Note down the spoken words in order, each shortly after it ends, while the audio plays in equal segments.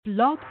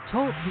Blog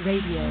Talk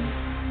Radio.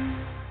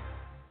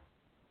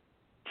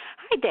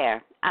 Hi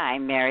there,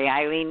 I'm Mary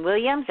Eileen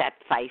Williams at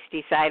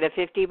Feisty Side of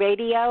 50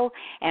 Radio,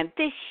 and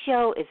this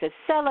show is a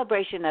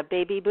celebration of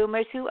baby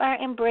boomers who are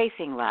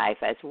embracing life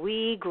as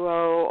we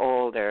grow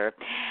older.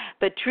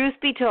 But truth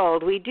be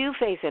told, we do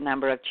face a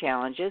number of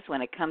challenges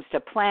when it comes to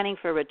planning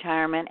for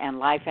retirement and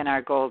life in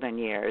our golden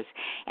years,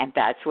 and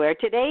that's where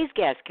today's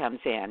guest comes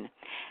in.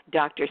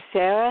 Dr.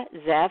 Sara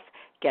Zeff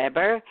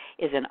Geber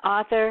is an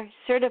author,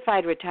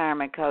 certified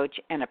retirement coach,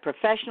 and a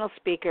professional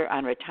speaker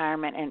on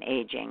retirement and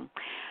aging.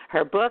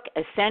 Her book,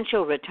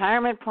 Essential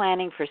Retirement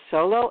Planning for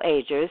Solo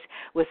Agers,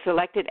 was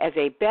selected as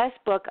a best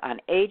book on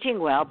aging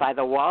well by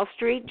the Wall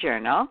Street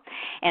Journal,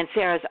 and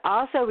Sara's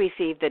also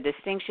received the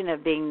distinction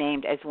of being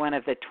named as one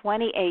of the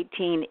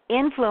 2018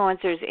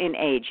 Influencers in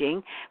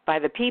Aging by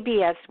the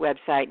PBS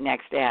website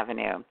Next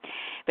Avenue.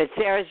 But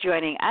Sara's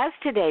joining us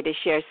today to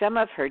share some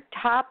of her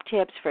top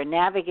tips for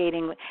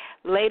navigating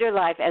later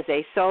life as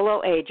a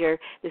solo ager.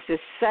 This is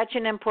such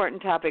an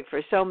important topic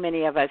for so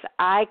many of us.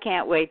 I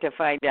can't wait to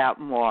find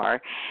out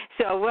more.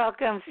 So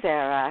welcome,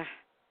 Sara.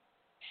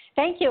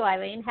 Thank you,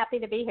 Eileen. Happy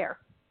to be here.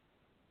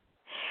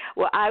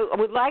 Well, I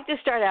would like to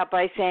start out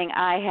by saying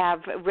I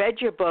have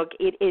read your book.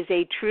 It is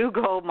a true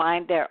gold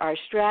mine. There are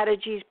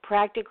strategies,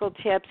 practical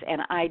tips,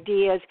 and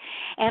ideas,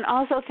 and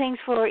also things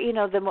for,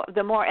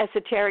 the more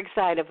esoteric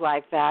side of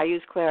life,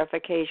 values,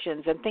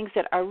 clarifications, and things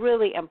that are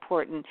really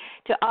important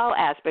to all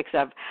aspects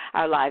of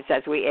our lives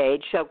as we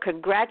age. So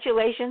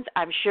congratulations.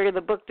 I'm sure the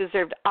book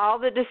deserved all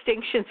the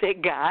distinctions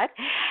it got.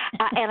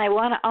 And I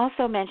want to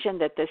also mention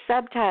that the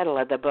subtitle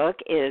of the book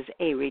is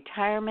A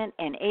Retirement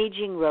and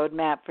Aging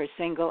Roadmap for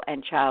Single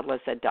and Childless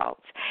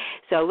Adults.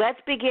 So let's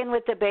begin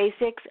with the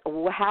basics.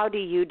 How do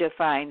you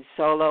define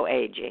solo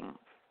aging?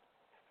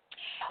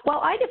 Well,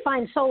 I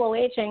define solo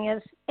aging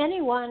as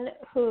anyone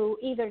who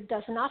either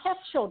does not have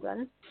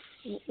children,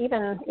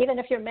 even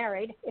if you're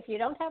married, if you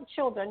don't have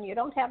children, you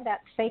don't have that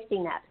safety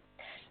net.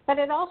 But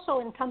it also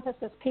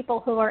encompasses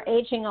people who are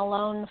aging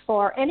alone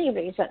for any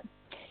reason.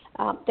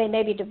 They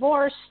may be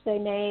divorced, they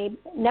may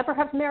never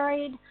have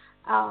married,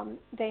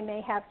 they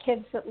may have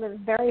kids that live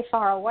very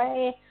far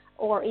away,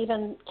 or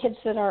even kids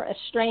that are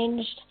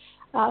estranged.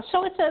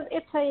 So it's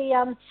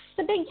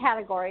a big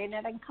category, and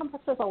it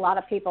encompasses a lot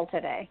of people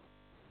today.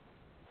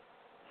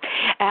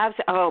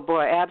 Oh,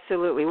 boy,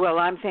 absolutely. Well,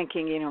 I'm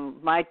thinking,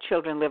 my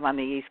children live on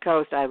the East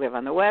Coast. I live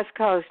on the West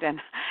Coast. And,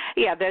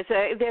 yeah, there's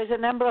a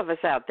number of us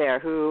out there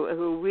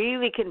who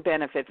really can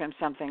benefit from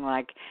something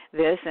like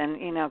this. And,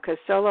 because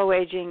solo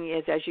aging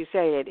is, as you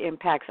say, it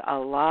impacts a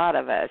lot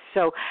of us.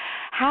 So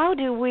how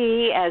do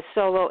we as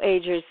solo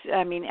agers,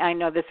 I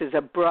know this is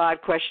a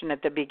broad question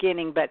at the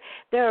beginning, but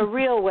there are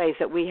real ways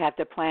that we have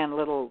to plan a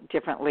little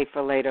differently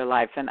for later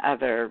life than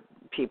other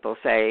people,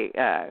 say,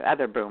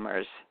 other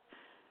boomers.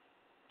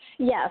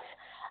 Yes.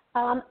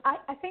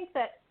 I think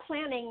that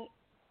planning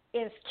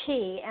is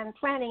key, and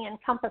planning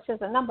encompasses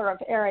a number of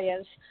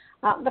areas.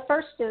 The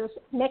first is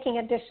making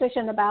a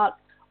decision about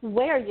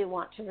where you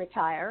want to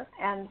retire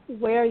and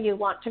where you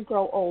want to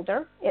grow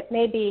older. It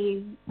may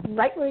be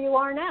right where you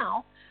are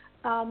now,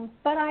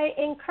 but I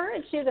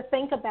encourage you to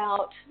think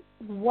about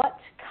what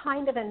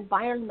kind of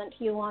environment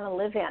you want to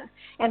live in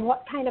and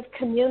what kind of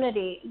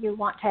community you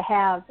want to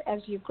have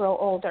as you grow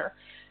older.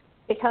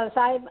 Because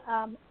I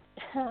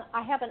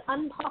have an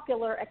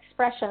unpopular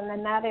expression,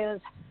 and that is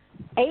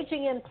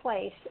aging in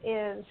place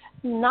is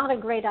not a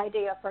great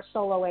idea for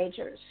solo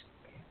agers.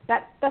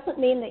 That doesn't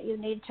mean that you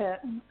need to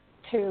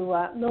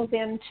move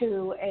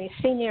into a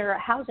senior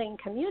housing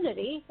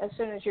community as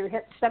soon as you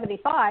hit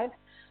 75,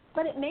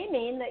 but it may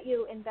mean that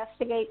you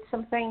investigate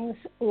some things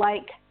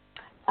like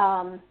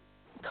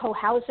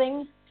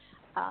co-housing,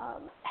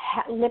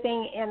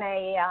 living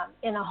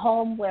in a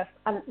home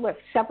with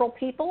several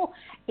people,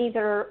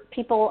 either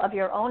people of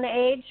your own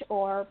age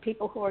or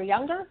people who are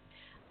younger.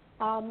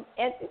 And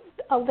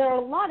there are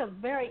a lot of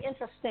very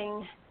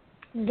interesting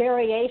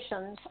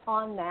variations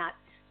on that.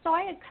 So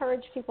I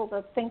encourage people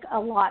to think a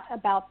lot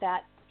about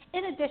that,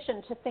 in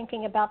addition to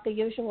thinking about the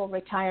usual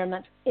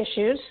retirement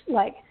issues,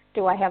 like,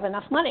 do I have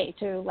enough money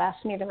to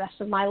last me the rest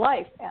of my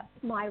life at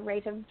my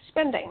rate of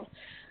spending?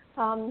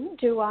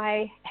 Do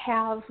I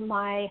have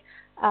my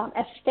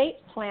estate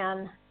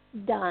plan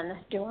done?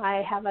 Do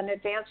I have an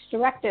advance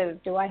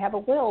directive? Do I have a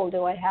will?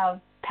 Do I have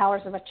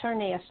powers of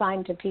attorney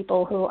assigned to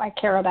people who I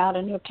care about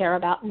and who care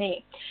about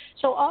me?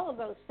 So all of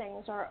those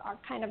things are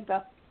kind of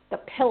the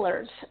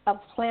pillars of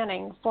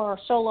planning for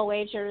solo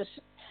agers,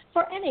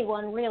 for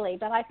anyone really,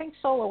 but I think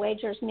solo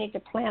agers need to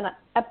plan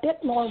a bit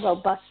more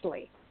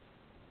robustly.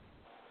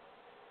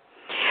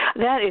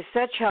 That is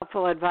such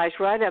helpful advice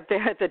right up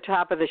there at the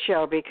top of the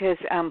show, because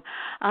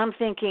I'm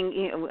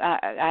thinking,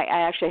 I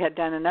actually had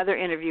done another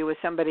interview with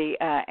somebody,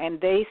 and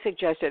they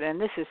suggested, and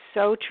this is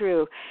so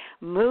true,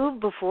 move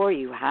before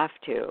you have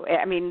to.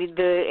 I mean,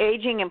 the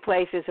aging in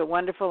place is a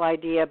wonderful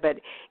idea, but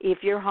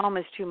if your home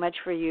is too much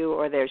for you,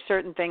 or there's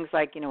certain things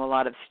like, a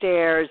lot of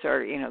stairs,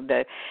 or,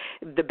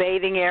 the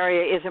bathing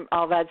area isn't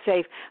all that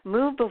safe,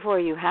 move before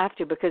you have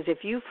to, because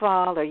if you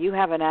fall or you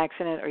have an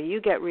accident or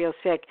you get real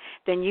sick,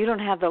 then you don't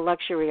have the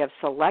luxury of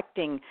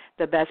selecting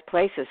the best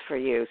places for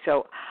you.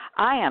 So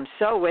I am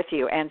so with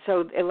you. And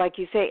so, like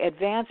you say,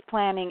 advanced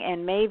planning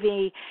and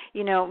maybe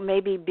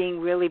being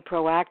really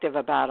proactive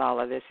about all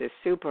of this is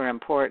super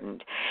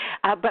important.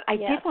 But I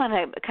did want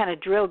to kind of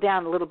drill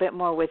down a little bit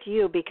more with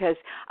you, because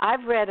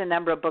I've read a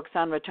number of books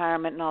on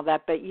retirement and all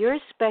that, but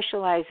yours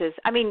specializes,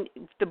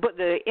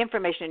 the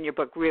information in your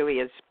book really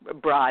is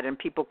broad, and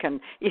people can,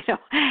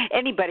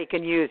 anybody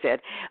can use it,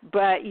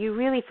 but you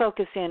really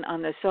focus in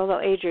on the solo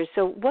agers.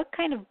 So what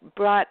kind of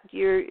brought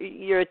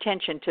your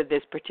attention to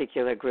this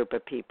particular group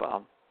of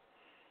people?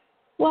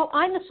 Well,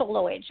 I'm a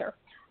solo ager.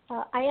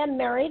 I am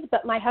married,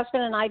 but my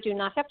husband and I do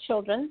not have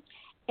children.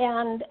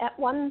 And at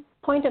one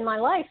point in my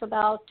life,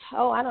 about,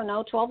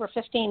 12 or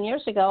 15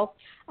 years ago,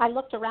 I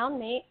looked around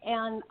me,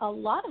 and a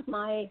lot of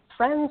my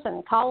friends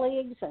and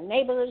colleagues and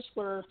neighbors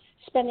were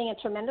spending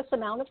a tremendous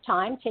amount of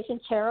time taking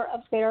care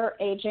of their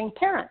aging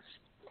parents.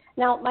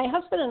 Now, my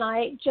husband and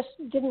I just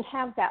didn't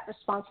have that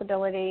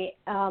responsibility.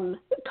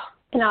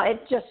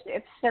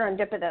 It's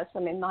serendipitous. I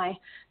mean, my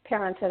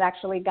parents had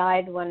actually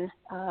died when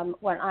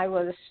I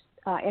was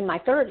in my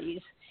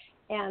 30s,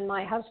 and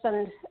my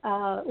husband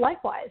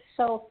likewise.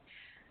 So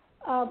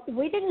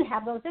we didn't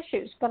have those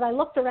issues. But I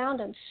looked around,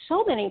 and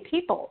so many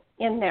people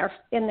in their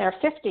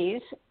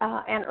 50s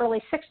and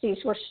early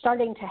 60s were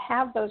starting to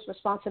have those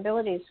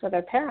responsibilities for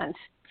their parents.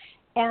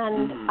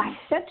 And I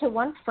said to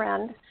one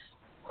friend,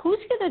 who's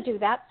going to do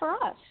that for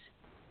us?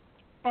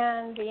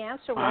 And the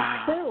answer was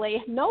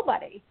clearly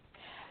nobody.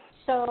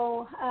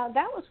 So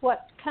that was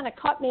what kind of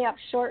caught me up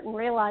short, and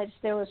realized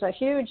there was a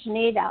huge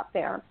need out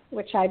there,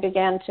 which I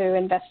began to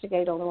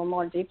investigate a little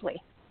more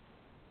deeply.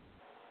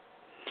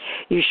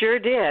 You sure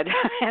did,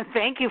 and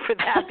thank you for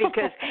that,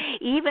 because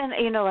even,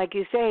 like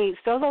you say,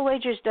 solo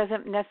agers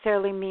doesn't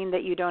necessarily mean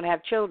that you don't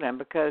have children,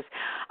 because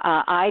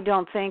I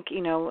don't think,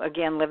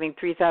 again, living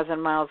 3,000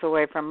 miles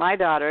away from my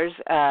daughters,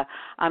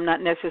 I'm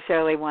not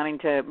necessarily wanting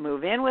to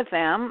move in with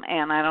them,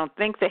 and I don't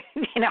think they,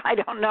 I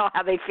don't know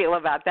how they feel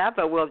about that,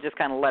 but we'll just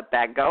kind of let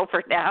that go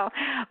for now.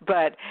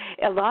 But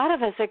a lot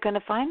of us are going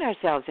to find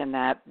ourselves in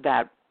that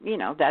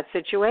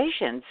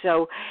situation.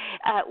 So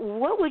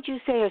what would you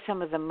say are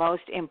some of the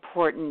most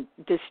important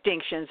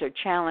distinctions or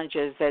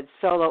challenges that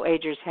solo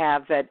agers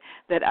have that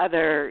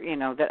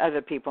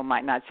other people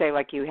might not say,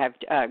 like you have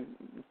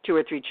 2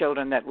 or 3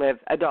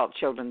 adult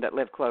children that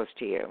live close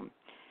to you?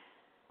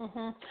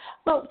 Mm-hmm.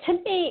 Well, to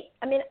me,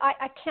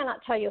 I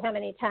cannot tell you how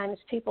many times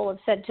people have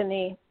said to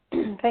me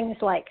things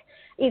like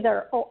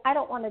either, I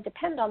don't want to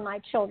depend on my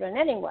children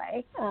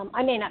anyway.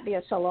 I may not be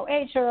a solo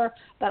ager,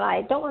 but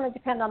I don't want to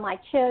depend on my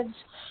kids,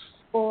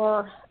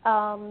 or,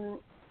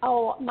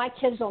 my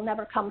kids will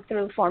never come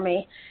through for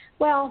me.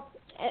 Well,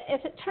 as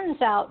it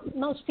turns out,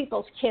 most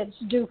people's kids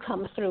do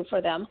come through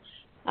for them.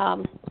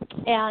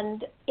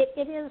 And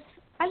it is,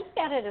 I look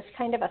at it as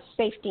kind of a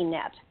safety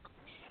net,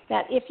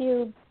 that if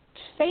you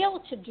fail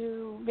to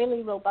do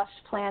really robust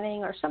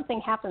planning, or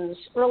something happens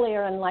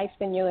earlier in life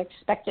than you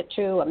expect it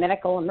to, a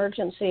medical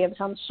emergency of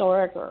some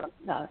sort, or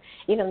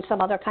even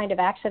some other kind of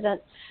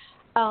accident,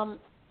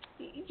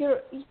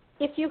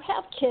 if you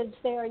have kids,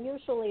 they are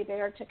usually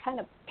there to kind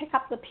of pick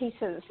up the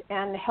pieces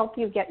and help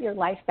you get your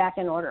life back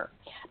in order.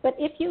 But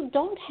if you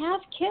don't have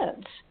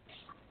kids,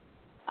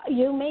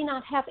 you may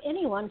not have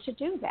anyone to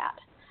do that.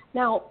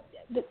 Now,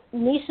 the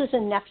nieces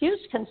and nephews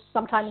can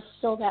sometimes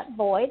fill that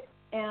void.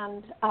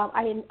 And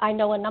I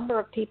know a number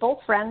of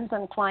people, friends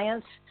and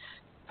clients,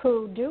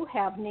 who do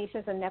have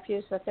nieces and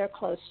nephews that they're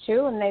close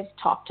to, and they've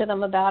talked to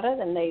them about it,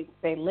 and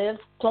they live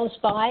close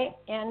by,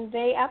 and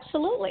they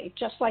absolutely,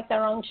 just like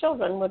their own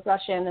children, would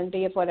rush in and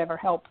be of whatever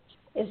help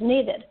is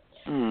needed.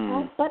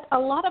 But a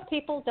lot of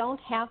people don't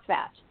have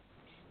that.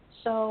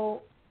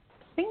 So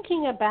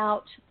thinking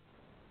about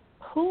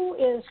who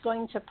is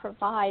going to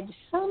provide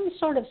some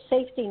sort of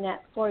safety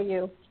net for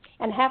you,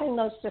 and having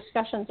those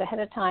discussions ahead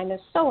of time, is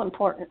so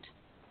important.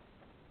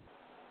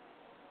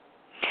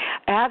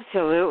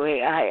 Absolutely.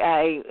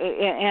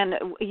 And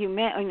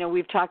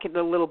we've talked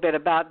a little bit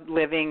about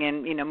living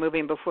and,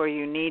 moving before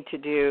you need to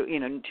do,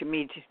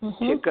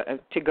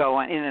 to go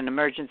on in an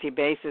emergency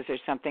basis or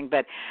something.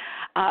 But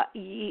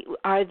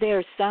are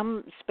there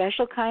some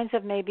special kinds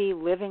of maybe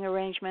living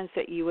arrangements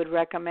that you would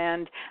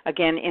recommend,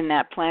 again, in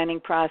that planning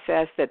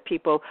process, that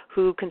people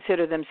who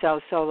consider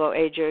themselves solo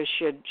agers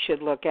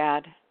should look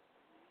at?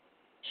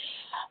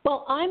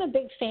 Well, I'm a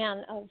big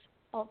fan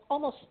of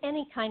almost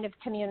any kind of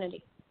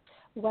community,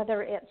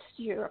 whether it's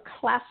your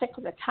classic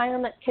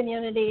retirement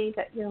community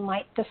that you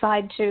might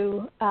decide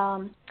to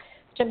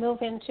to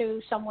move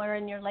into somewhere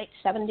in your late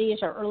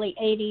 70s or early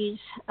 80s,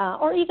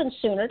 or even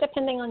sooner,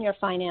 depending on your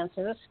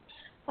finances.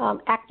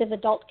 Active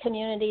adult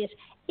communities,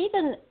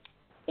 even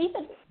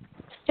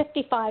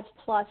 55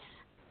 plus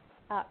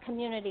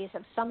communities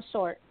of some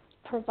sort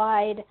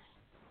provide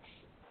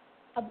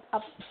a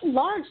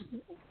large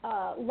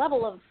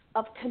level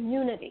of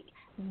community.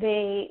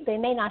 They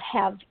may not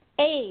have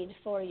aid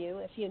for you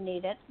if you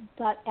need it,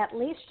 but at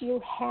least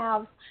you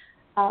have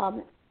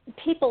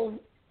people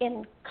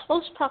in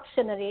close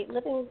proximity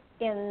living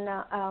in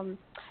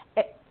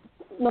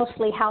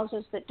mostly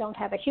houses that don't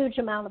have a huge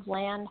amount of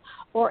land,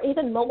 or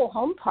even mobile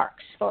home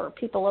parks for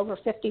people over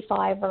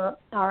 55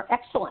 are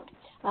excellent.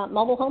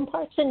 Mobile home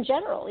parks in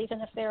general, even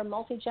if they're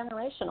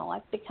multi-generational.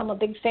 I've become a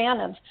big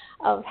fan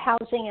of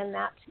housing in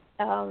that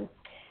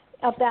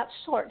of that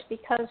sort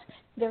because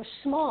they're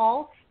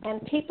small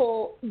and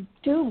people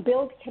do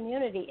build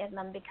community in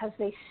them because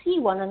they see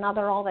one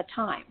another all the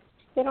time.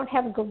 They don't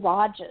have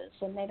garages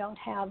and they don't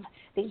have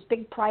these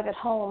big private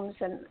homes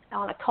and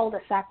on a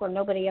cul-de-sac where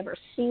nobody ever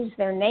sees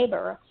their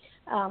neighbor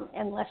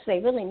unless they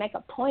really make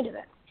a point of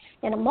it.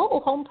 In a mobile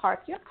home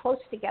park, you're close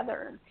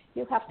together and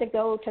you have to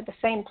go to the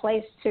same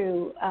place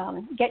to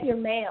get your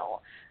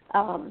mail,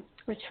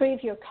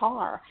 retrieve your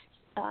car,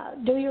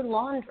 do your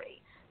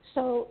laundry.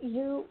 So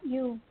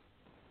you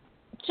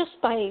just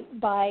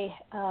by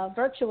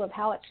virtue of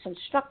how it's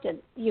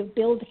constructed, you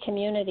build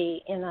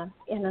community in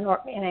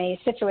a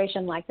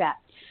situation like that.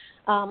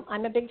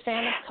 I'm a big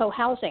fan of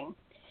co-housing.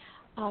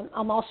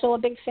 I'm also a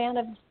big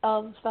fan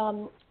of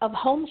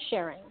home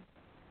sharing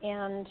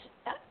and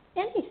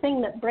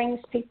anything that brings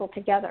people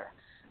together.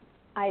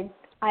 I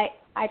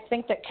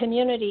think that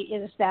community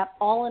is that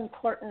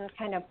all-important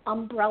kind of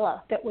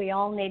umbrella that we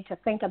all need to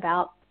think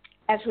about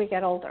as we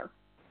get older.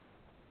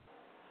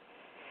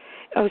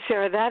 Oh,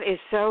 Sarah, that is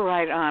so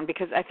right on,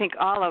 because I think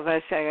all of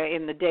us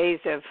in the days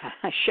of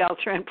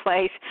shelter in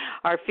place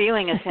are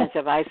feeling a sense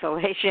of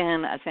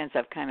isolation, a sense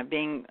of kind of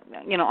being,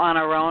 on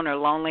our own, or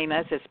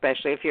loneliness,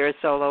 especially if you're a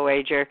solo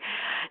ager.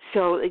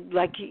 So,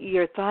 like,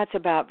 your thoughts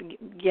about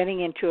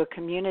getting into a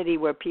community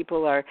where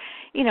people are,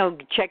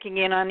 checking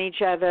in on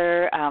each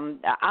other.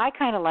 I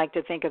kind of like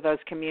to think of those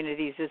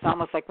communities as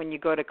almost like when you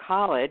go to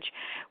college,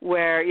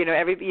 where,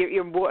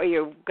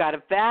 you've got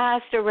a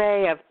vast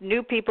array of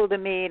new people to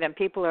meet, and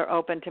people are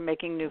open to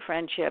making new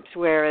friendships.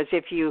 Whereas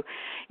if you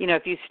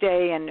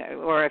stay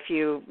or if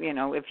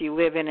you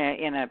live in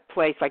a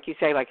place, like you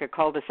say, like a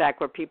cul-de-sac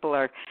where people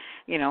are,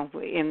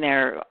 in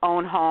their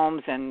own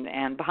homes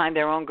and behind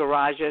their own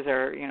garages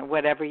or,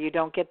 whatever, you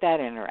don't get that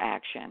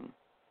interaction.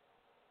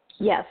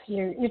 Yes,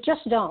 you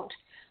just don't.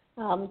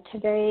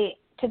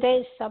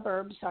 Today's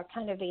suburbs are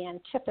kind of the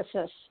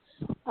antithesis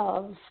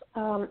of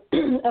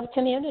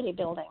community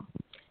building.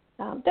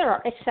 There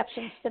are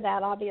exceptions to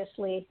that,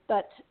 obviously,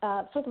 but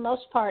for the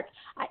most part,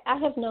 I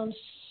have known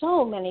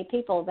so many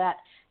people that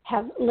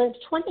have lived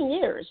 20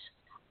 years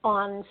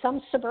on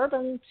some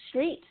suburban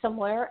street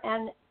somewhere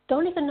and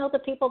don't even know the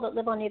people that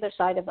live on either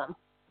side of them.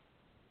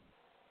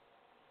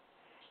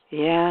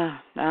 Yeah,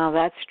 no,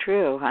 that's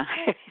true.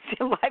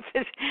 Life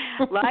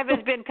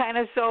has been kind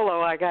of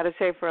solo, I got to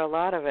say, for a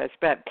lot of us.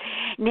 But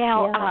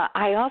now,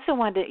 I also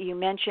wanted, you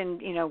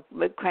mentioned,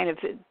 kind of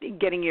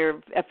getting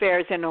your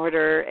affairs in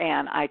order,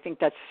 and I think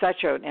that's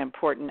such an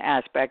important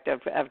aspect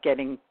of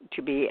getting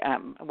to be, I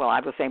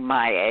would say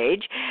my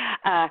age.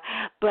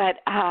 But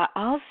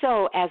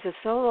also, as a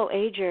solo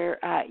ager,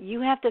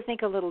 you have to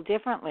think a little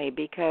differently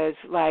because,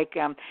 like,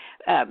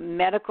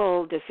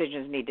 medical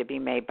decisions need to be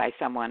made by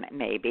someone,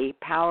 maybe.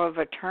 Power of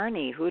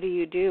attorney, who do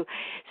you do?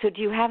 So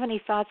do you have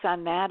any thoughts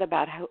on that,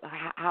 about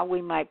how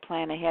we might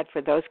plan ahead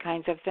for those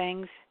kinds of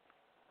things?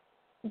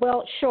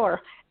 Well,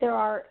 sure. There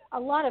are a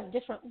lot of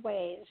different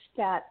ways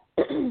that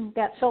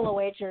that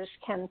solo agers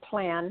can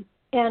plan.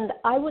 And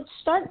I would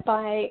start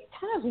by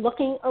kind of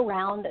looking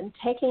around and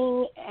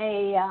taking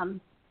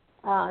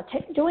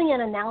doing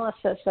an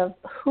analysis of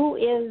who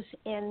is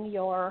in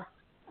your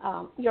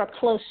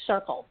close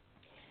circle.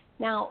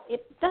 Now,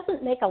 it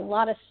doesn't make a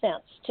lot of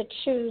sense to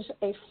choose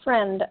a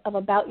friend of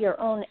about your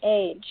own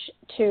age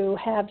to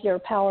have your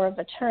power of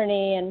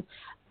attorney and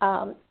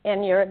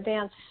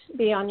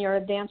be on your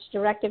advance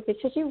directive,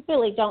 because you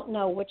really don't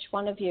know which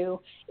one of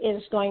you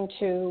is going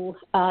to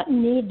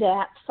need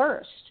that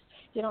first.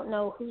 You don't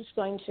know who's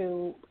going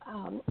to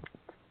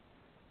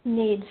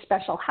need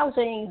special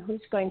housing,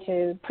 who's going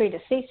to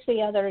predecease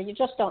the other. You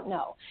just don't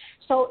know.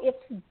 So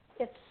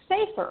it's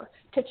safer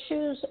to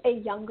choose a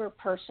younger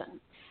person.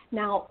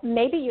 Now,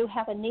 maybe you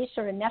have a niece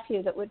or a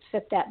nephew that would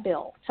fit that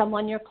bill,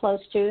 someone you're close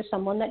to,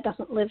 someone that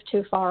doesn't live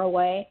too far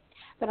away.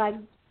 But I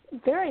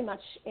very much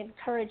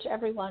encourage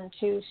everyone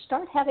to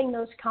start having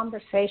those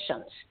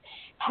conversations.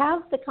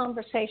 Have the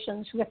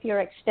conversations with your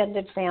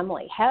extended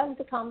family. Have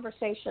the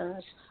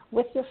conversations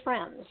with your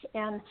friends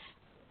and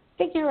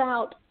figure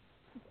out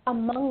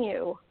among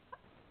you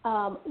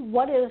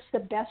what is the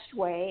best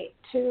way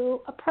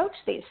to approach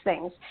these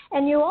things.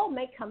 And you all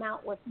may come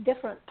out with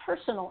different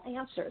personal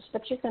answers,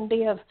 but you can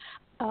be a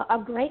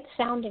great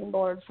sounding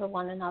board for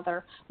one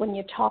another when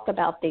you talk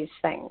about these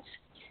things.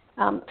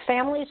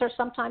 Families are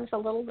sometimes a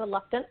little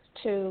reluctant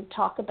to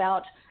talk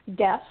about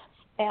death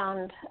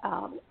and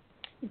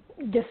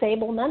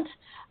disablement,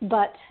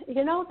 but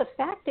the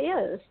fact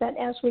is that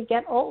as we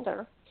get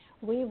older,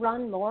 we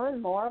run more and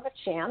more of a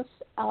chance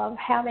of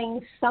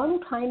having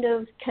some kind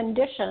of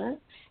condition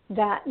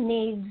that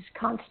needs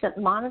constant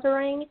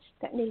monitoring,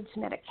 that needs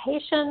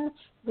medication.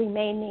 We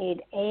may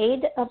need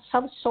aid of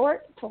some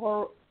sort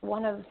for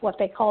one of what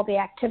they call the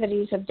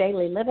activities of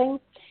daily living.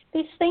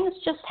 These things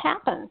just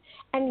happen.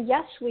 And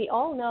yes, we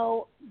all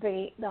know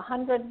the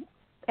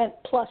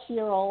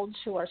 100-plus-year-olds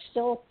who are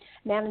still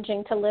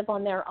managing to live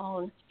on their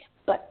own.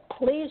 But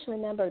please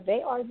remember,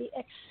 they are the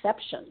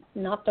exception,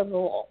 not the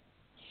rule.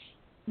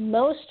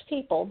 Most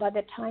people, by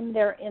the time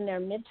they're in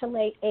their mid to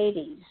late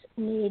 80s,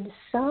 need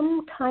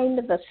some kind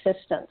of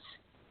assistance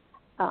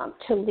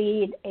to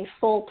lead a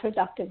full,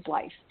 productive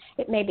life.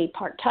 It may be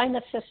part-time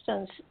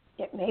assistance.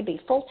 It may be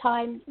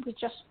full-time. We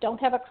just don't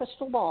have a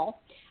crystal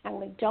ball, and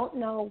we don't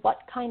know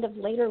what kind of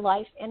later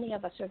life any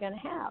of us are going to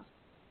have.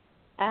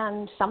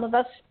 And some of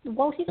us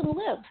won't even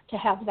live to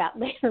have that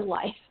later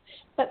life.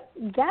 But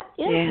that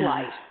is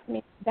life. I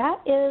mean, that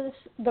is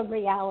the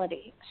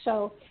reality.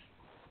 So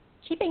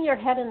keeping your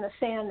head in the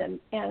sand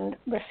and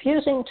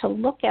refusing to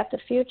look at the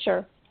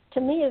future,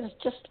 to me, is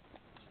just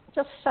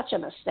such a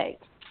mistake.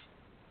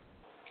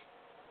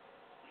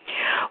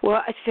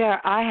 Well,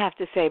 Sara, I have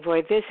to say,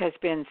 boy, this has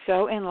been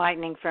so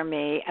enlightening for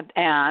me,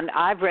 and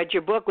I've read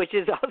your book, which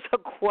is also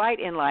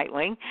quite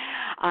enlightening.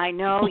 I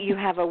know you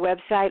have a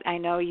website. I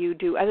know you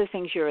do other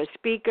things. You're a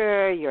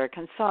speaker. You're a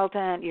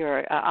consultant.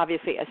 You're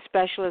obviously a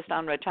specialist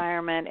on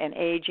retirement and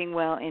aging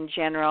well in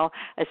general,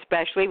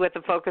 especially with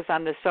the focus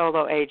on the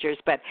solo agers.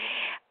 But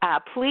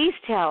please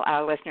tell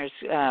our listeners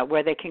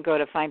where they can go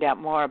to find out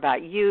more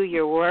about you,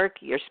 your work,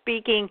 your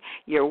speaking,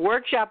 your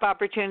workshop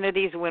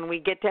opportunities when we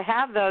get to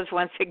have those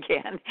once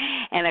again.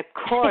 And, of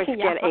course,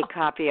 get a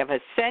copy of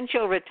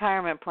Essential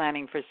Retirement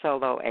Planning for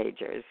Solo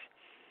Agers.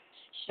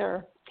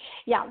 Sure.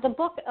 Yeah, the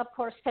book, of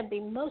course, can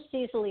be most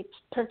easily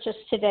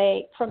purchased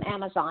today from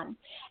Amazon.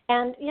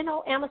 And,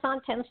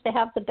 Amazon tends to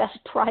have the best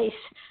price.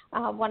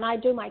 When I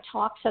do my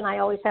talks, and I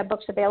always have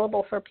books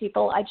available for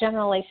people, I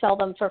generally sell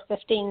them for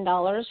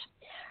 $15.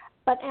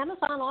 But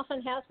Amazon often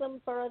has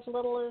them for as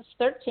little as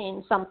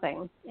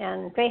 $13-something,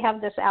 and they have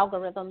this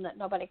algorithm that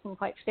nobody can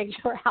quite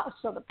figure out,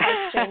 so the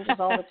price changes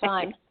all the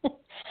time.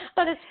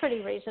 But it's pretty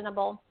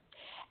reasonable.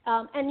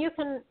 And you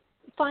can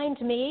find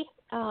me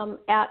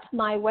at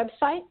my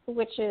website,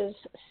 which is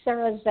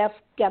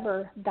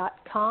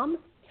sarazeffgeber.com,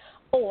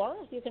 or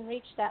you can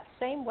reach that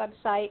same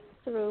website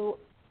through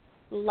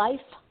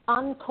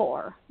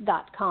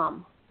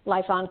lifeencore.com.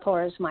 Life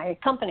Encore is my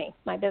company,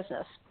 my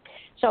business.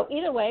 So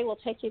either way, we'll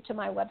take you to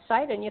my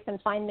website, and you can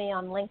find me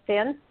on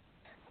LinkedIn,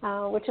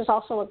 which is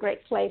also a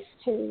great place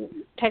to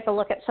take a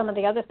look at some of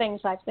the other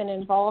things I've been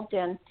involved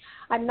in.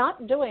 I'm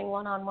not doing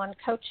one-on-one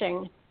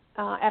coaching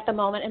at the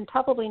moment, and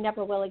probably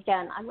never will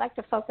again. I'd like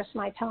to focus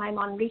my time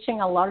on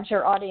reaching a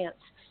larger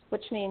audience,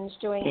 which means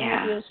doing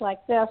interviews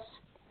like this,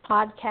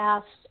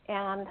 podcasts,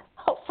 and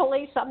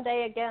hopefully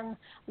someday again,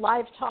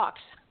 live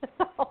talks.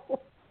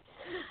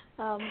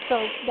 So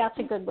that's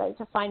a good way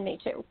to find me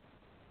too.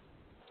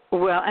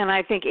 Well, and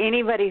I think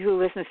anybody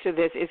who listens to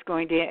this is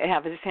going to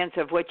have a sense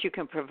of what you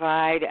can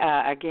provide,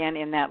 again,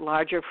 in that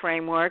larger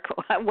framework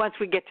once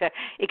we get to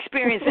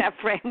experience that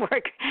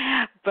framework.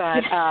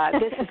 But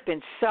this has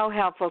been so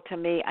helpful to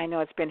me. I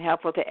know it's been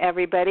helpful to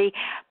everybody.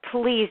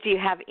 Please, do you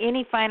have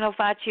any final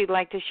thoughts you'd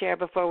like to share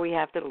before we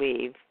have to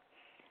leave?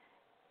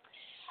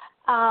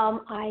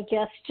 I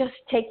guess just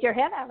take your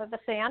head out of the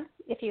sand.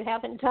 If you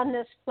haven't done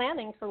this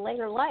planning for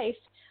later life,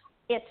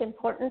 it's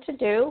important to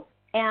do.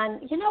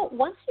 And,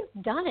 once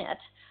you've done it,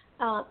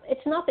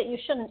 it's not that you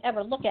shouldn't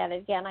ever look at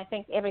it again. I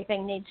think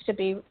everything needs to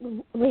be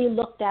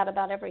re-looked at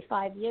about every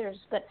 5 years.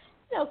 But,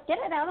 get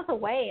it out of the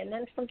way and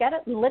then forget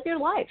it and live your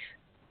life.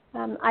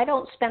 I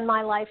don't spend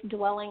my life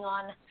dwelling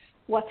on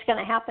what's going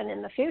to happen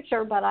in the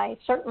future, but I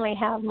certainly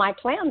have my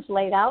plans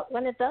laid out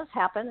when it does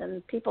happen,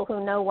 and people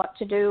who know what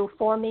to do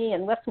for me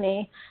and with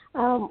me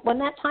when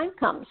that time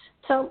comes.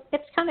 So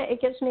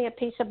it gives me a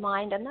peace of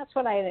mind, and that's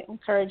what I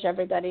encourage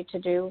everybody to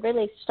do,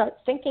 really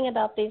start thinking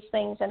about these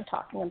things and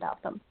talking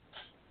about them.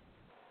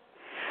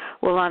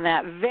 Well, on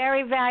that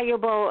very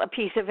valuable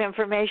piece of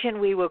information,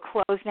 we will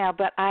close now,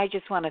 but I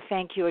just want to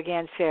thank you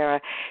again,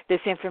 Sara. This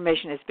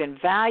information has been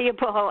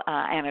valuable,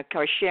 and, of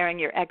course, sharing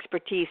your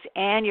expertise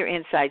and your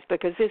insights,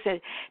 because this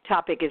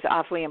topic is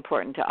awfully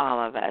important to all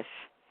of us.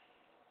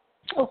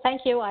 Well,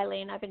 thank you,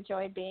 Eileen. I've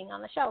enjoyed being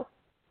on the show.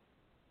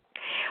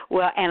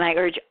 Well, and I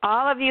urge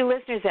all of you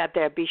listeners out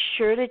there, be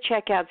sure to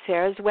check out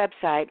Sara's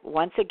website.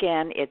 Once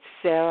again, it's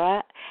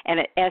Sara, and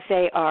it's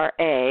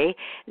S-A-R-A,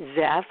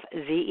 Zeff,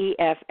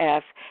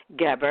 Z-E-F-F,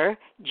 Geber,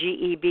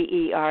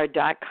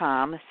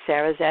 Geber.com,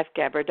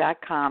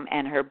 sarazeffgeber.com,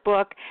 and her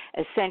book,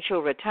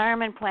 Essential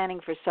Retirement Planning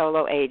for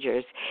Solo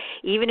Agers.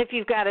 Even if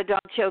you've got adult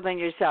children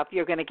yourself,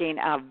 you're going to gain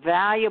a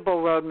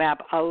valuable roadmap,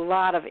 a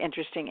lot of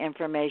interesting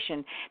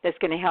information that's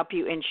going to help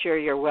you ensure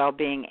your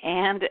well-being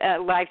and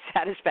life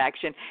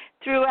satisfaction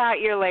throughout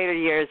your later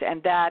years,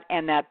 and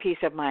that peace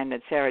of mind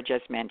that Sara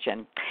just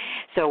mentioned.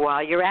 So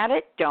while you're at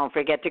it, don't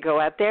forget to go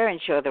out there and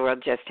show the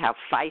world just how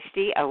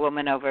feisty a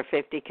woman over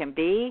 50 can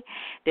be.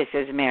 This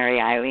is Mary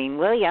Eileen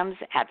Williams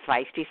at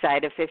Feisty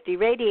Side of 50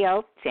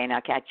 Radio, saying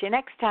I'll catch you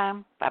next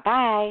time.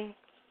 Bye-bye.